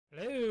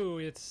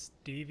it's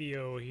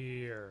Stevio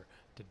here.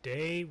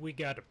 Today we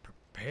got to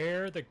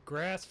prepare the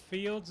grass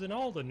fields and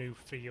all the new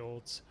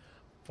fields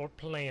for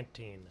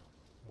planting.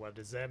 What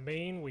does that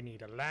mean? We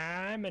need a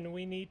lime and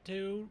we need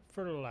to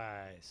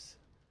fertilize.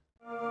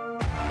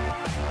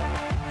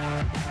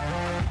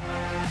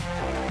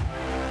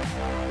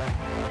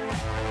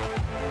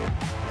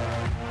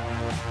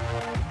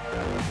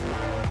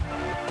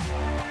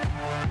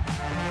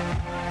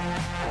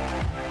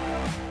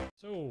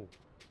 So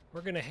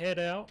we're gonna head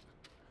out.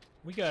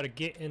 We gotta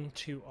get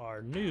into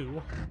our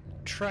new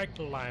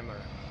tractor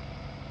limer.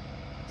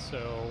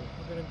 So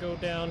we're gonna go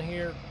down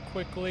here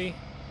quickly,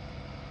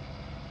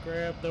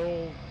 grab the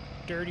old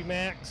Dirty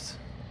Max,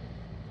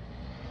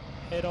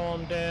 head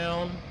on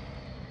down.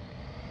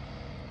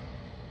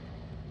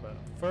 But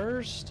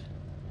first,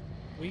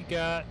 we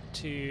got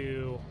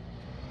to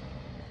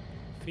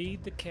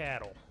feed the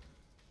cattle.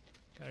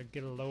 Gotta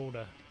get a load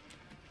of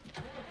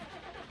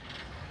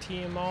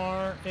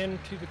TMR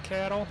into the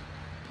cattle.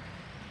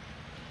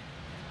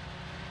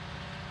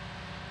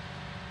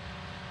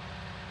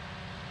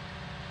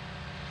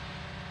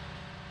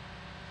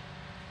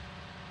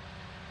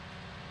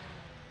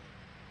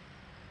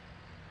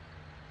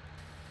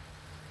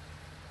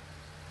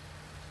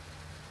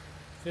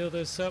 Fill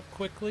this up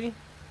quickly.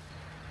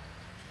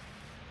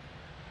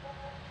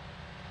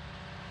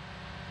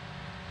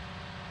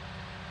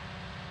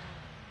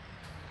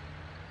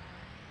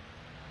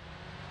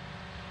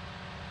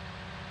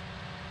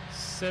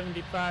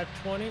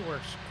 $75.20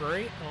 works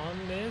great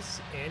on this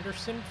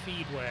Anderson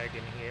feed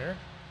wagon here.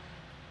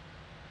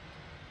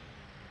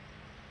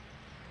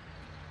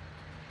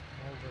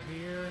 Over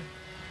here.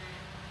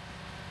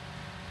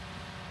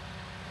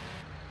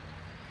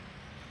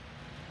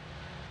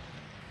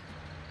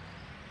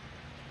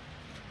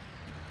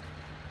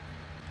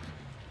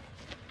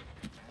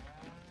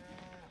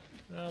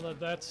 Now that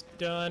that's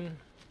done,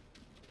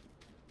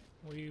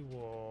 we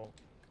will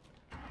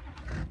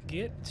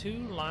get to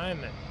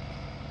liming.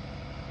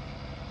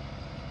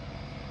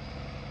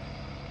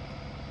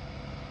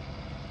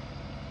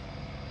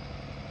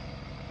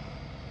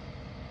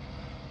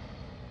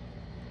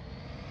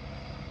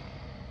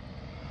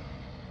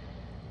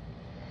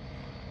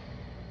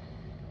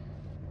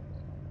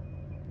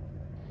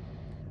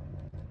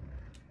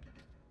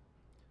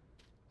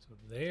 So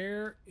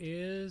there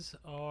is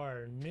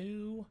our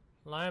new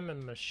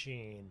liming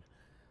machine,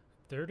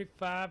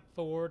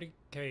 3540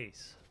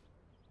 case.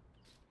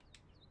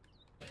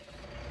 Get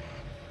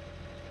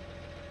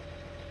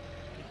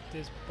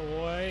this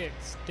boy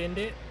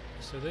extended.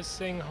 So this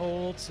thing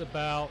holds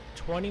about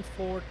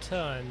 24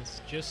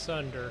 tons, just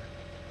under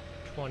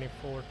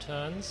 24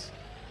 tons.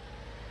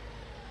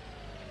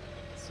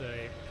 It's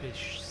a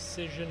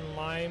precision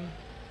lime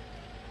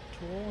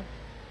tool.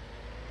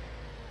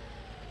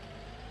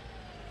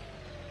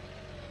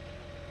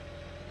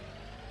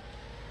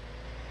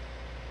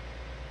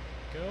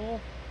 Go.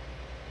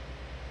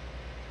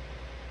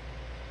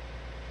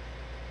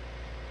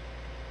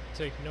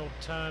 Take no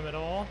time at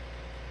all.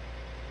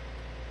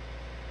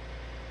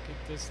 Get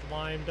this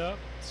limed up.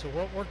 So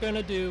what we're going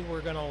to do,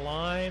 we're going to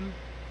lime,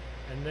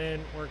 and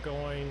then we're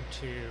going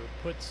to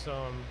put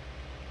a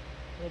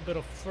little bit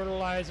of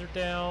fertilizer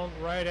down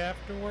right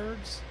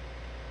afterwards,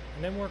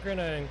 and then we're going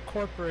to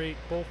incorporate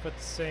both at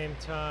the same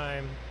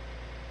time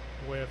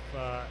with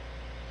the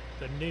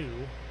new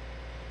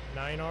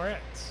 9RX.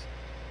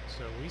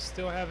 So we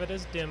still have it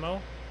as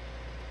demo.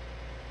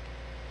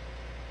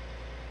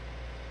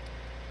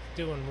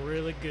 Doing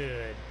really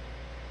good.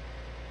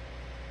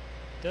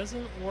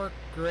 Doesn't work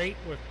great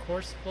with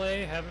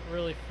courseplay. Haven't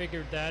really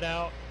figured that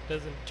out.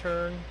 Doesn't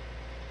turn.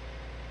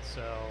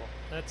 So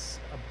that's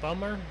a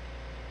bummer.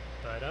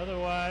 But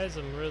otherwise,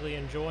 I'm really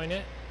enjoying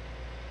it.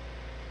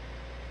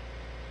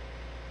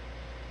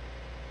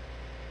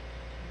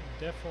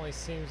 Definitely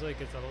seems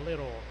like it's a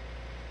little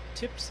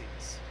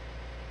tipsies.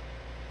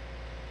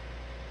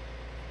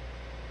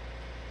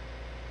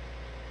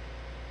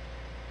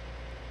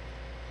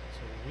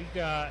 We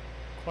got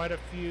quite a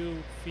few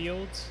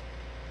fields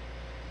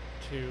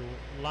to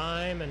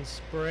lime and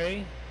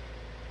spray.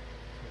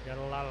 We got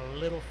a lot of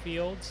little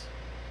fields,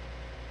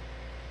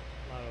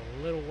 a lot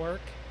of little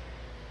work.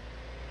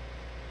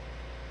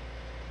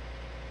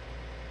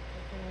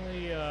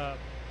 Definitely,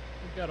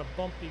 we got a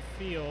bumpy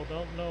field.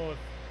 Don't know if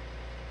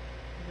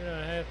we're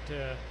gonna have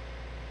to.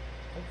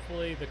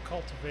 Hopefully, the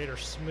cultivator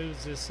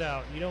smooths this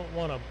out. You don't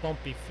want a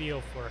bumpy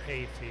field for a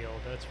hay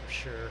field, that's for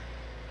sure.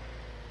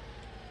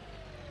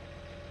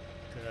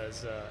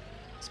 Because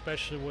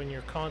especially when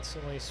you're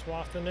constantly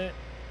swathing it,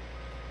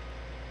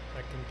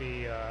 that can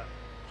be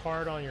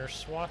hard on your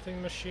swathing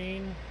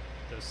machine.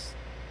 Those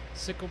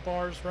sickle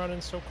bars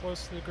running so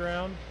close to the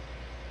ground.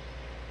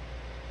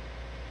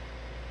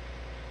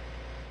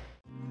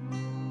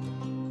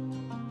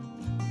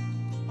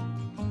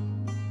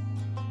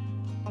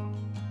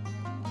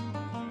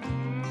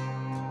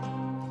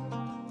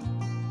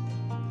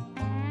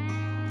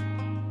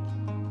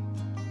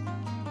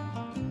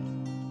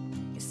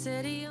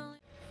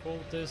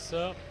 Fold this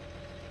up.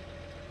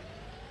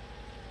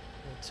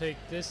 We'll take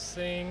this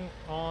thing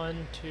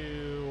on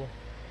to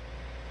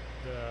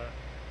the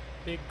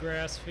big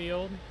grass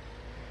field.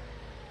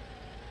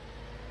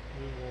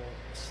 We will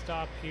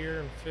stop here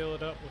and fill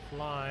it up with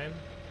lime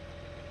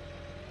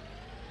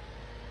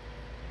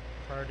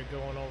prior to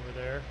going over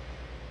there.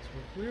 So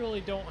we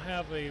really don't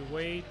have a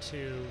way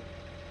to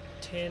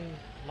tin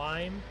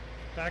lime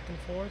back and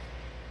forth,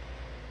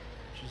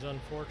 which is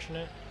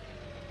unfortunate.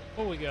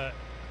 Oh, we got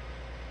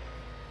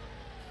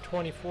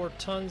 24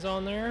 tons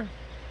on there.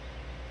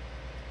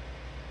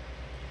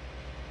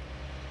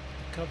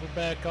 Cover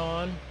back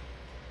on.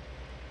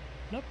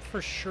 Not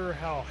for sure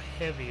how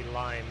heavy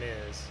lime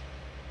is.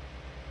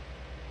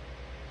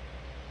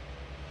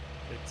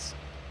 It's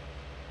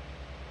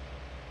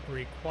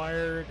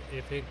required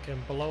if it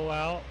can blow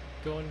out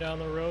going down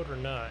the road or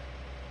not.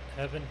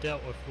 Haven't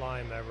dealt with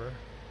lime ever.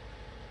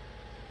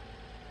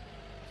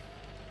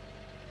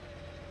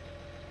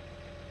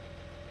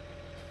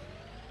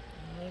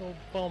 A little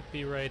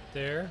bumpy right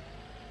there.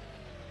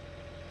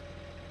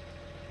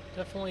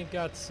 Definitely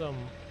got some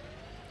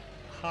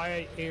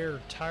high air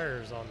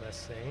tires on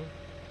this thing.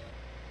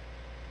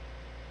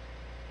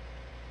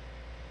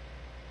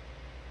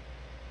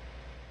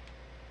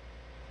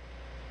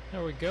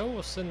 There we go.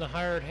 We'll send the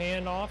hired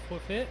hand off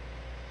with it.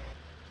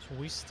 So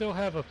we still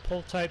have a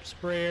pull type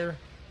sprayer.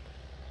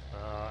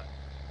 I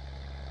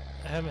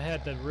haven't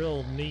had the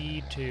real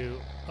need to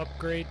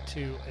upgrade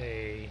to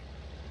a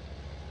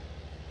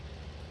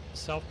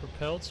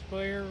self-propelled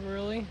sprayer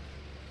really.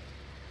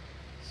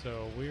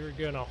 So we were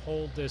gonna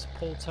hold this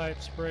pull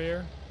type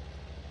sprayer.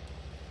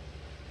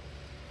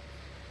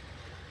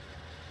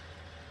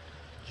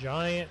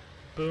 Giant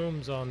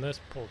booms on this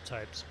pull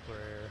type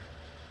sprayer.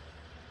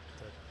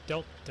 The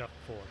Delta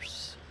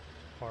Force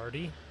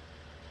Party.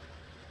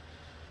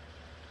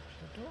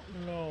 I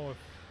don't know if,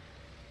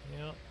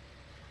 yeah.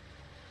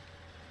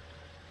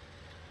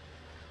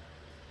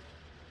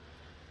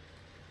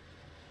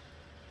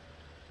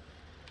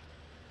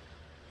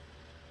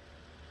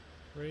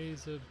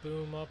 Raise the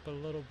boom up a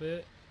little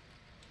bit.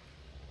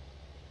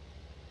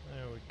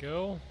 There we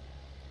go.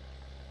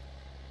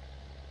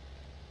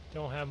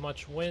 Don't have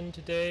much wind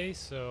today,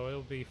 so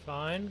it'll be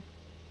fine.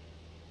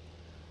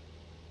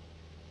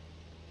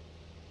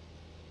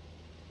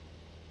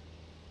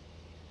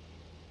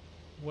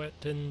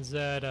 Wettens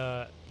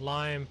that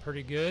lime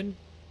pretty good.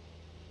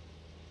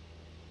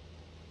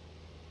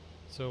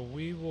 So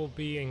we will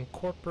be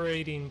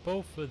incorporating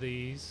both of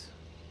these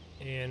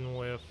in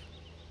with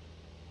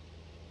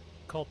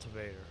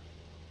cultivator.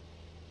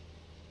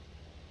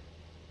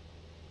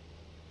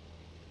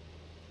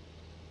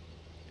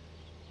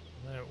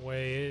 That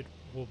way it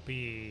will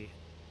be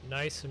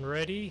nice and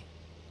ready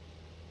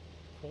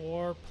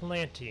for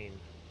planting.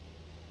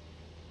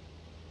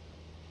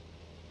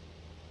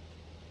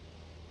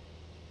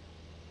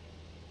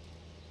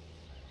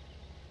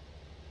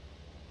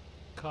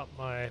 Caught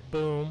my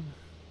boom.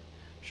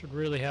 Should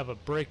really have a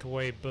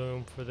breakaway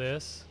boom for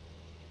this.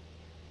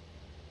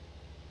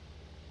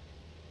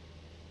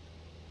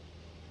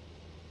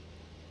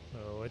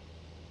 So it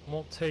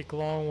won't take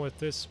long with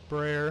this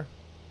sprayer.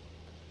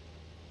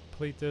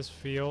 Complete this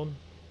field.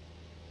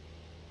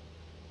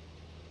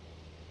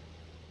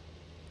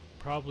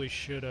 Probably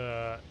should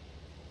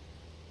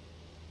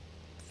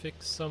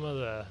fix some of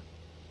the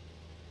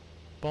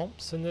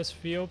bumps in this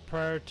field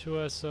prior to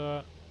us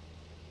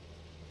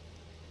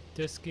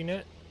disking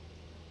it,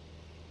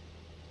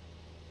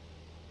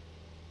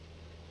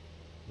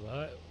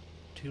 but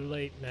too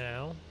late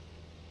now.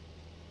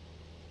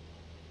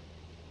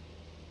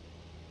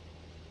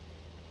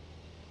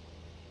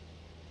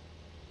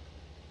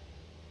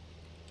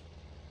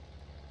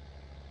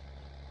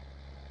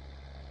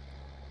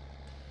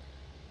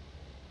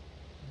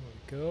 There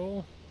we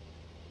go.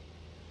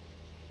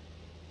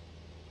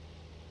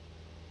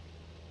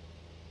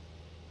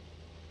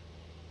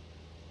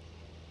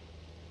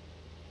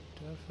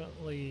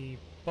 Definitely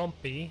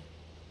bumpy.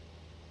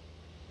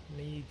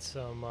 Need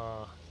some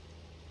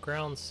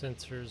ground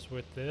sensors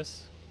with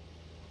this.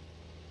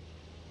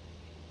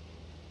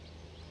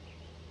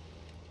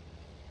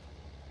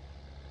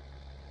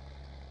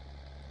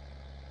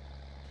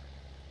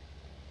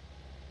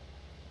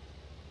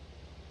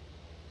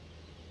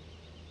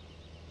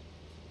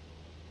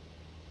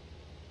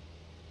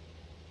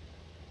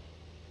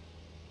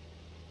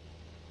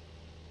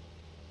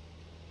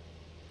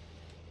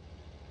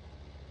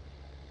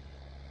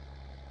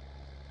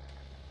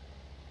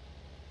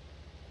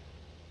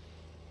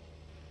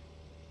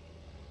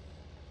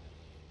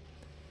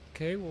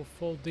 Okay, we'll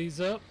fold these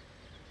up.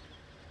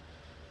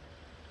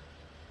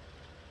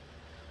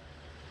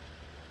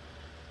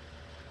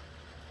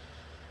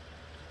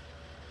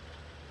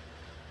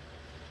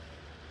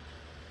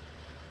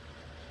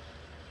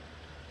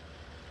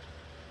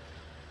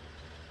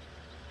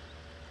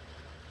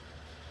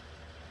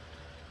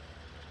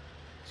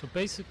 So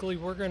basically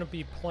we're going to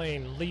be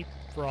playing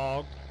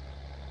leapfrog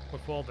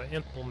with all the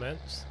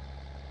implements.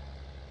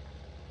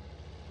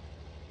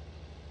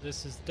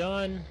 This is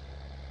done.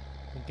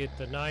 We'll get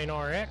the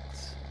 9RX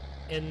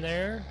in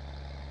there.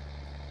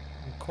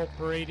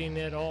 incorporating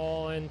it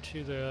all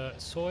into the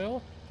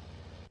soil.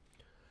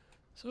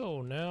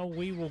 So now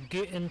we will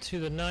get into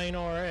the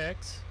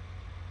 9RX.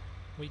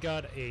 We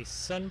got a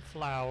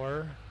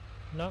sunflower,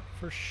 not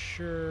for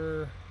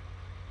sure.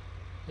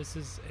 This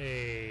is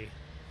a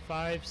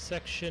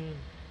 5-section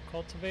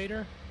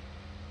cultivator.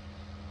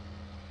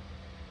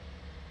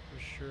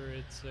 For sure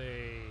it's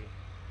a...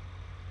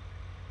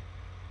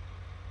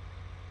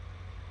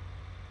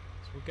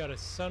 So we got a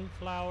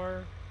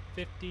sunflower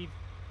 50,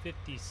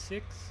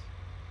 56,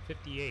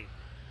 58.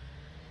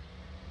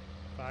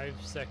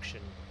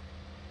 5-section.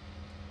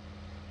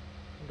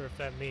 Wonder if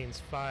that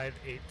means 5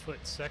 8-foot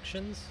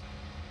sections.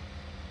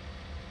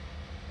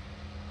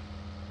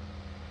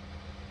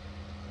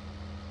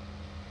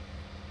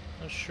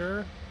 Not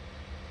sure.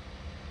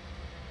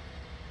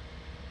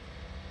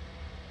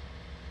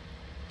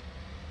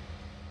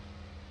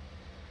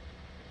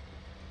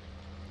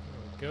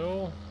 There we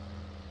go.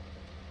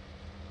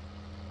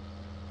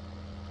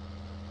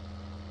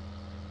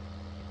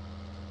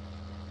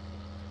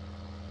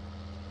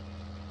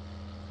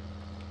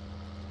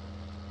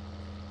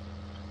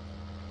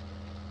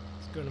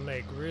 It's going to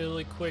make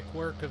really quick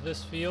work of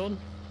this field.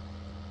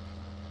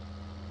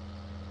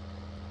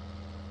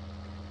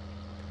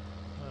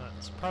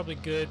 It's probably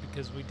good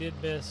because we did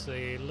miss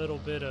a little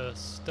bit of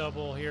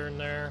stubble here and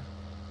there.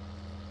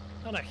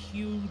 Not a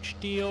huge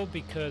deal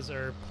because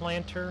our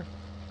planter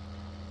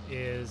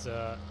is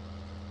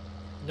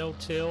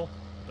no-till,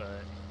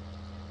 but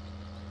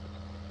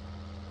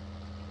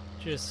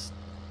just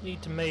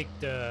need to make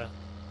the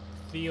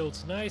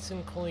fields nice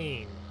and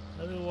clean.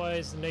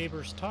 Otherwise the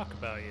neighbors talk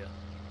about you.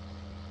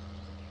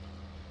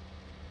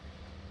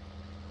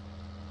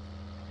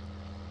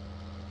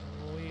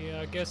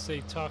 I guess they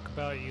talk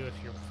about you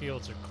if your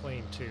fields are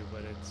clean too,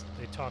 but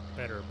they talk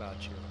better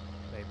about you,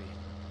 maybe.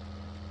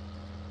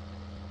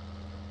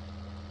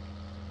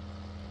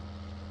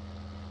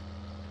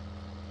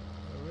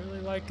 I'm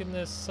really liking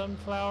this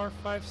sunflower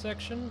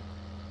 5-section.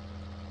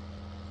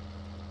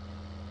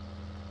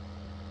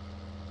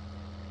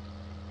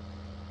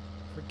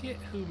 Forget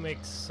who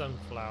makes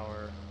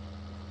sunflower.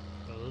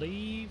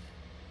 Believe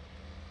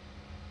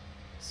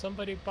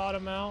somebody bought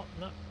them out.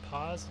 Not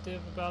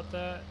positive about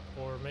that,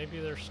 or maybe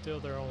they're still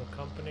their own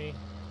company.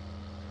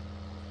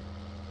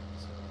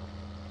 So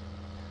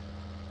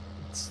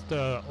it's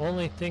the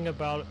only thing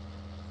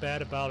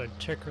bad about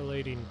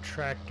articulating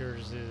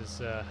tractors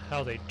is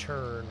how they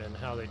turn and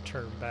how they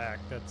turn back.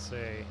 That's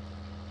a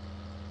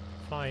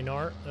fine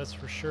art, that's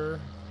for sure.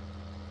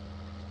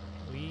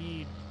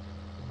 We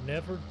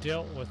never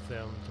dealt with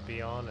them, to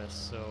be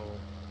honest, so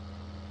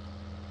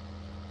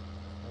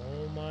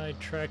all my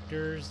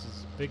tractors,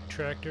 these big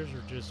tractors,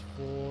 are just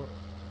for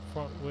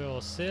front wheel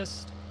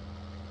assist.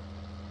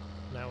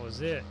 And that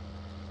was it.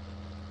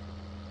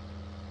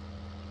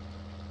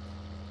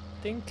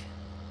 Think.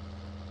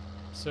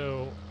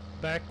 So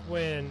back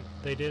when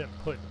they didn't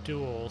put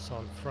duals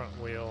on front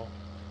wheel,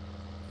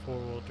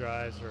 4-wheel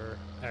drives, or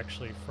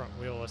actually front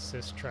wheel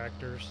assist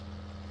tractors,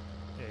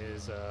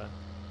 is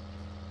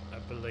I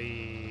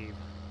believe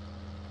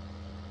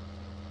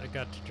I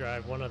got to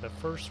drive one of the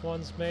first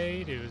ones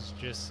made. It was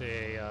just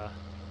a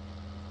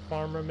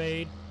farmer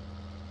made.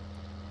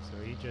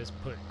 So he just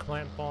put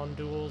clamp-on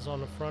duals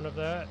on the front of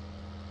that. It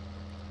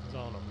was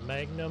on a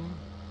Magnum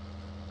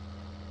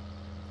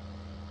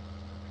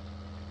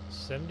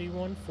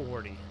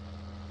 7140.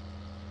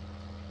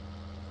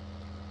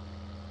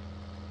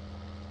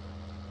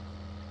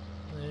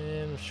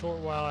 And a short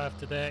while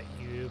after that,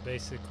 you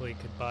basically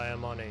could buy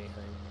them on anything.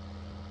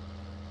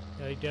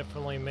 Yeah, he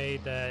definitely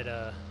made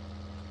that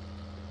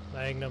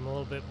Magnum a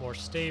little bit more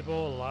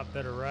stable, a lot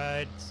better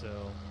ride,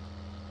 so.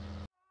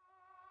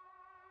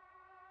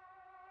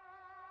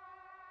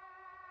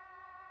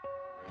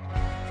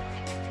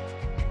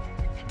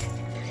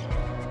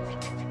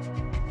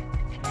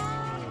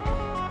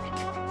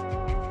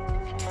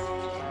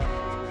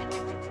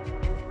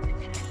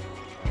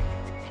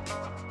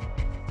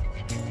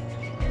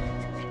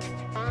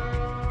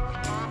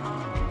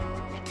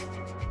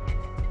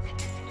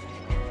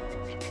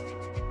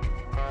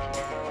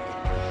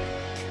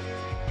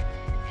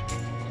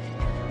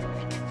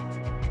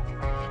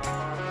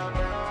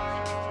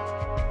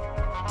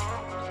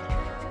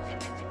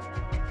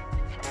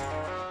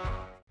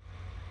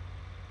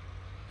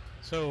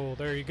 So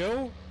there you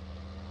go.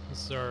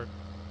 This is our...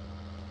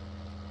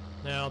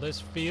 Now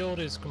this field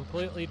is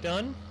completely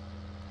done.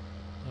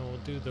 And we'll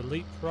do the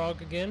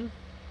leapfrog again.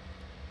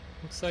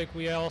 Looks like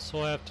we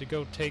also have to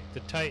go take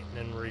the Titan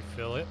and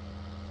refill it.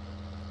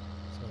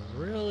 So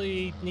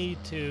really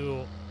need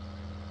to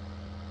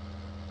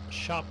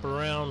shop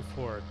around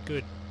for a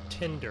good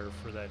tender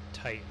for that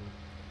Titan.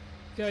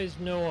 If you guys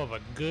know of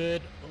a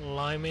good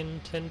Lyman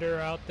tender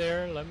out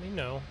there, let me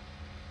know.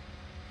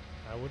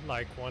 I would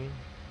like one.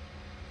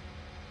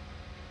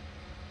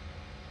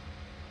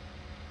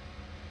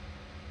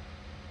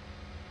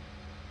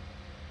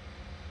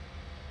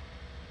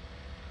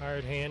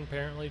 Hired hand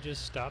apparently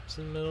just stops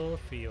in the middle of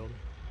the field.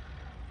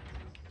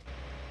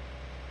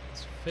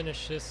 Let's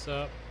finish this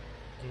up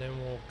and then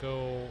we'll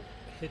go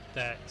hit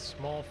that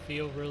small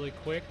field really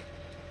quick.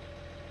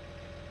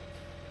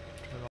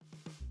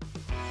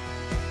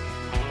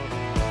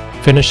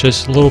 Finish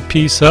this little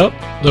piece up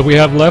that we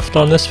have left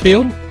on this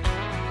field.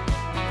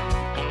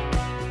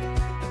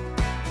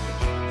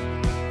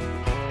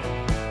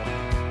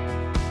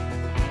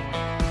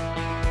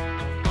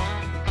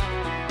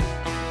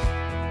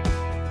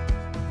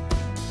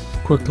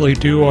 Quickly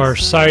do our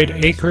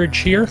side acreage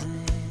here.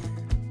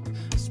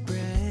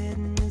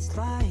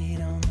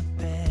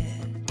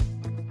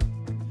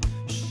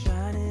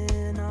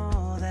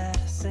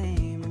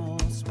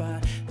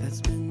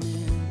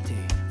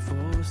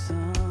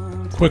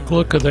 Quick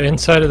look at the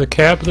inside of the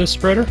cab of this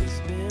spreader.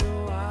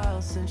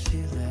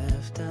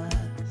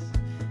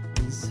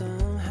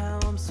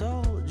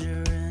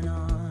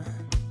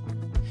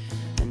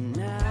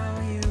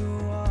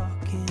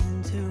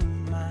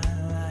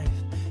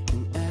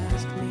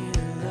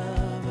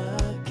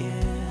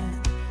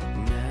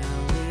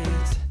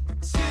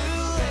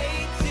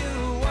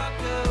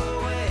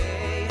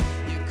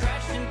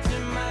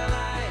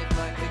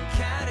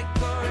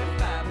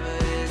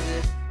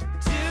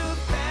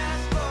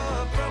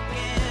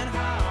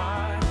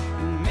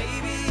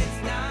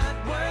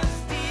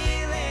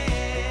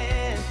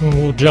 And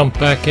we'll jump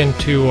back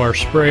into our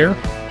sprayer.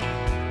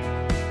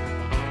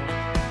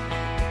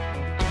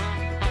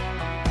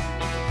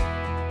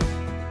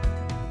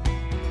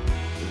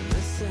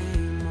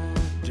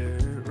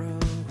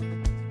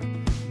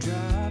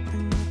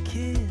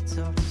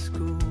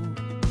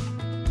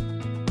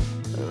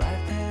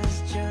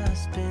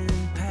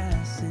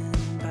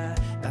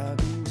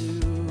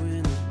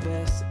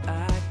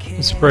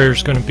 The sprayer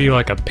is going to be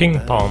like a ping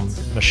pong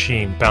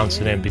machine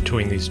bouncing in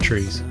between these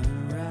trees.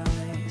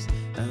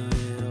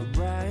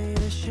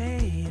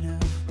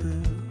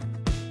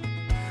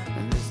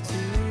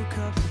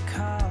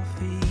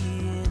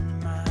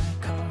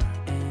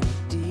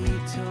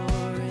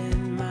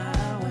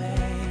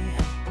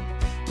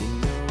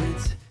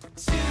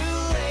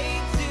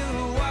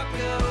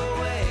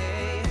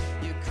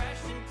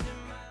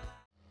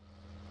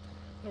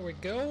 There we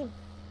go.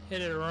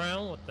 Hit it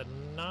around with the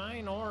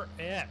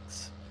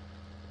 9RX.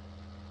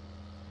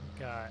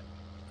 Got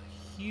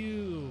a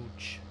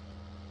huge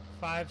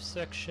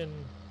 5-section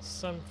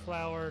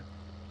sunflower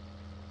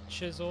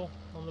chisel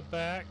on the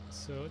back,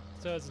 so it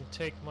doesn't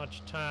take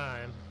much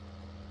time.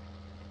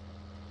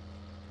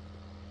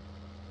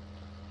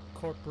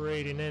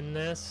 Incorporating in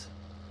this,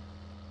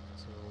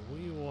 so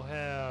we will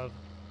have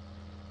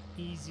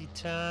easy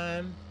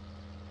time.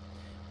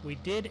 We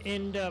did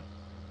end up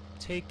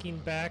taking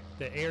back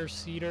the air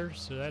seeder,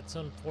 so that's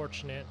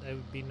unfortunate. It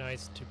would be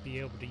nice to be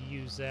able to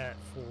use that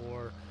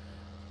for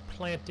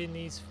planting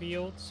these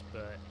fields,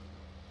 but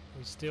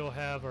we still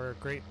have our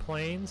Great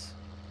Plains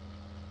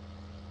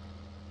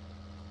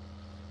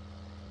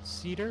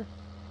seeder,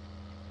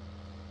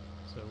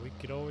 so we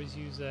could always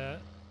use that.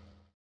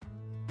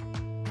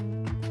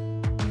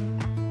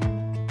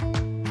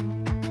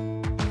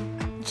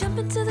 Jump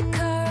into the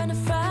car.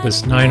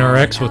 This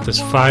 9RX with this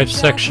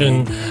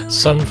 5-section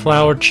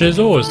sunflower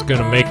chisel is going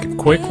to make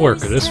quick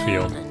work of this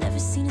field.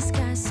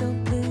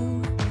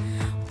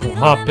 We'll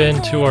hop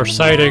into our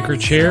side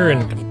acreage here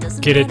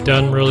and get it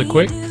done really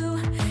quick.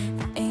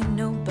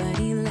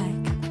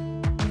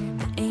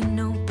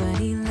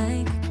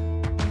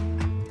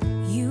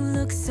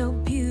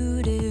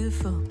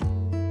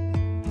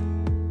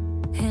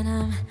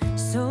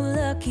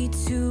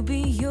 To be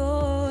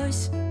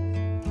yours,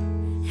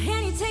 and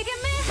you're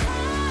taking me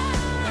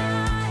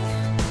high.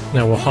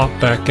 Now we'll hop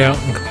back out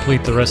and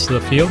complete the rest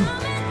of the field.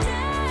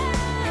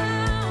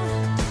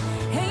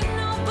 Ain't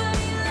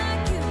nobody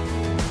like you.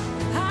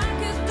 I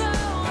could go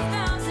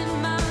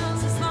 1,000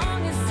 miles as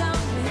long as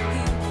I'm with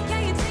you.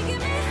 Yeah, you're taking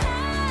me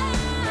high.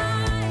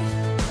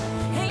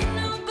 Ain't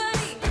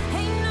nobody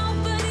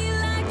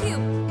like you.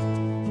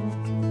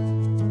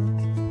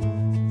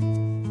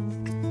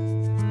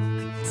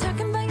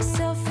 Talking about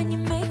yourself and you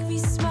make me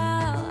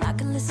smile. I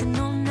can listen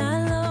all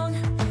night long.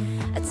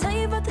 I tell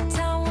you about the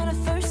time when I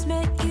first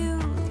met you,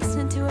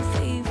 listening to a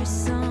favorite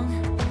song.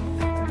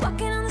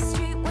 Walking on the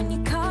street when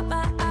you caught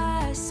my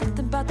eyes,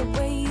 something about the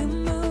way you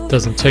move.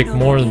 Doesn't take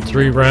more than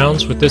 3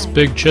 rounds with this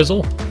big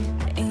chisel.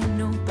 Ain't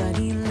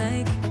nobody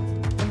like,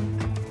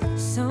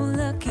 so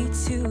lucky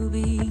to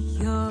be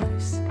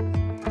yours.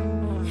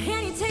 And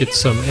you take Get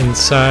some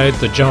inside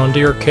the John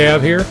Deere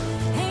cab here.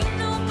 Ain't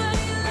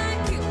nobody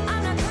like you.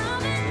 I'm not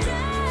coming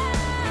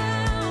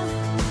down.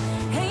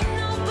 Ain't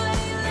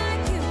nobody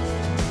like you.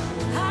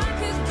 I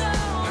could go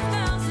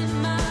 1,000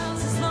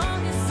 miles as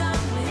long as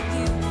I'm with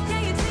you.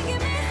 Yeah, you're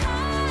taking me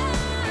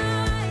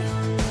high.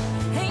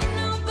 Ain't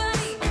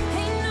nobody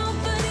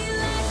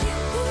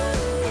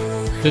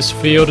like you. This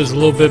field is a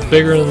little bit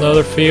bigger than the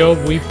other field.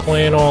 We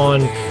plan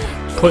on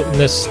putting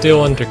this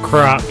still into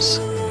crops.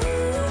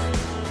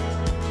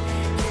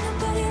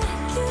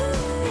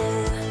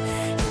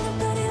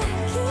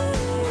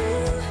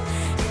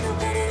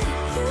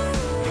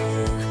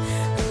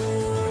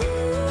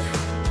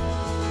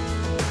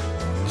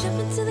 Jump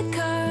into the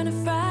car on a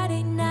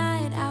Friday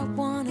night. I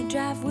wanna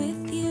drive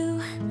with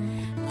you.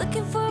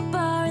 Looking for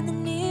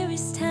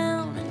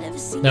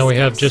Now we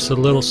have just a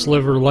little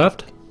sliver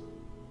left.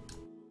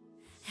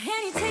 And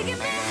you're taking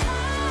me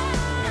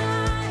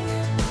high.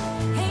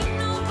 Ain't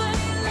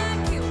nobody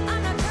like you.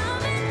 I'm not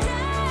coming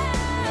down.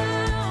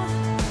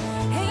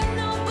 Ain't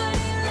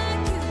nobody like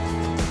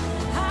you.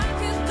 I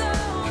could go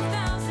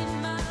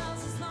 1,000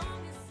 miles as long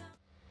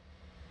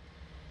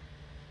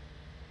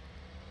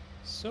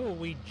as So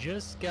we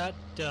just got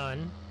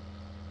done.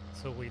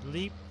 So we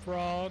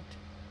leapfrogged.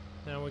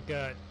 Now we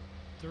got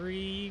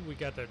 3, we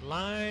got it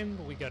limed,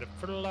 we got it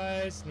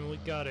fertilized, and we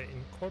got it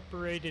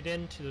incorporated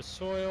into the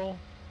soil.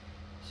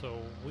 So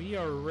we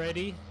are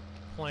ready to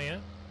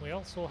plant. We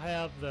also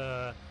have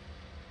the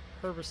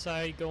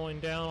herbicide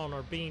going down on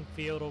our bean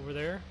field over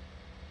there.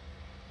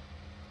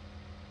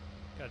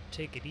 Gotta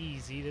take it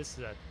easy. This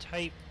is a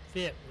tight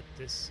fit with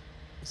this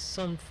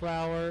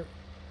sunflower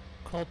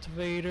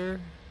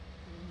cultivator.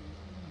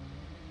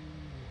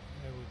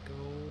 There we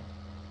go.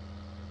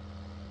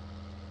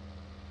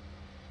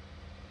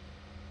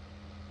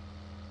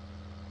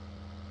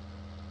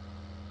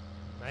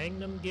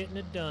 Magnum getting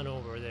it done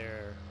over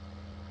there.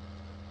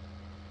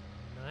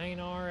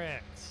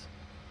 9RX.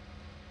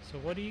 So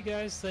what do you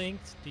guys think?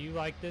 Do you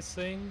like this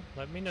thing?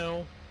 Let me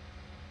know.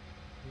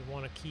 You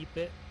want to keep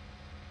it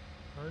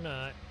or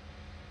not.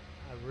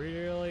 I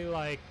really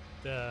like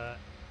the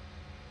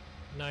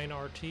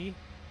 9RT.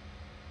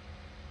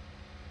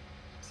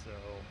 So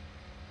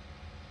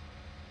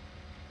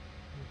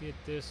get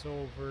this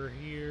over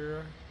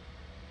here.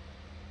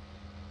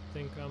 I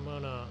think I'm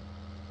gonna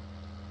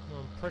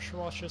pressure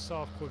wash this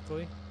off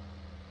quickly.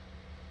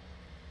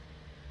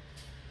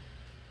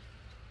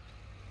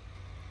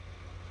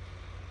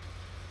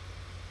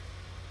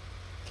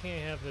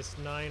 Can't have this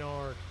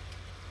 9RX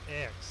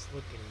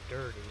looking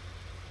dirty.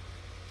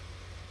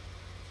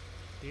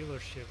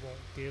 Dealership won't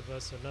give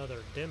us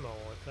another demo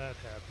if that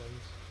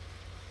happens.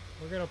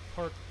 We're gonna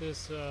park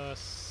this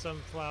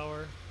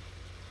sunflower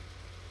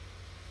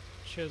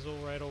chisel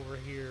right over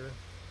here.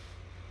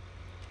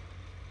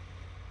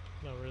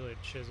 Not really a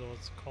chisel,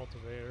 it's a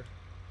cultivator.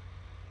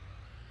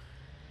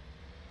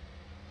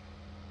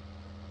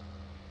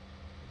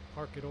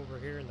 Park it over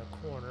here in the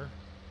corner.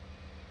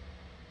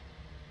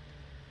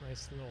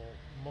 Nice little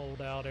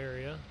mold out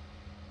area.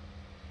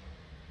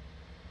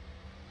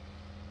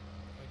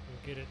 If I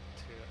can get it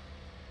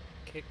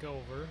to kick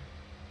over.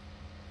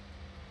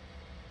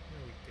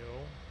 There we go.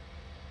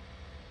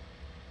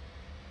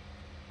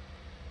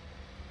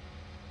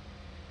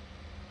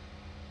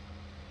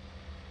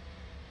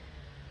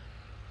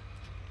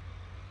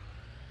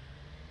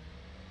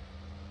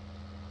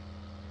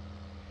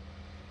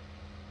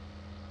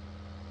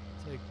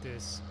 Take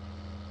this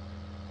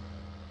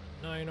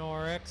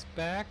 9RX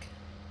back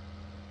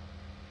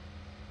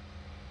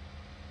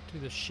to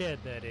the shed,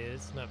 that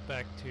is, not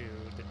back to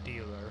the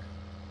dealer.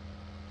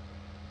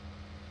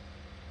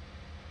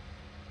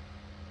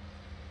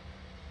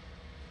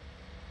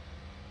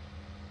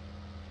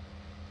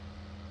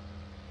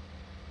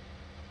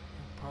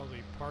 I'll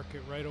probably park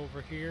it right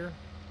over here.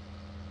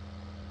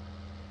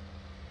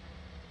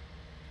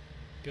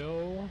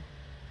 Go.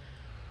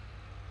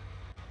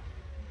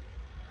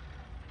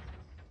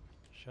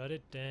 Shut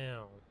it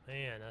down.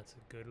 Man, that's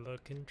a good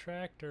looking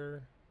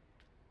tractor.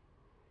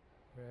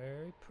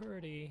 Very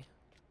pretty.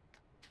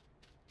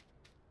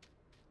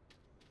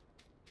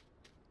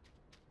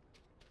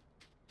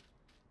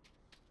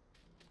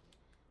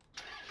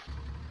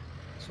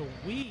 So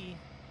we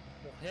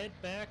will head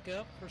back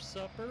up for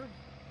supper.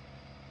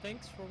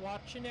 Thanks for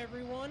watching,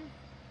 everyone.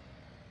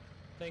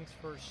 Thanks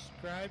for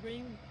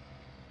subscribing.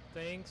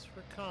 Thanks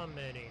for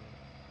commenting.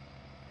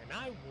 And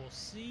I will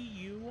see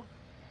you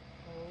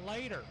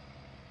later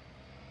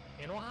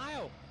in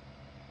Ohio.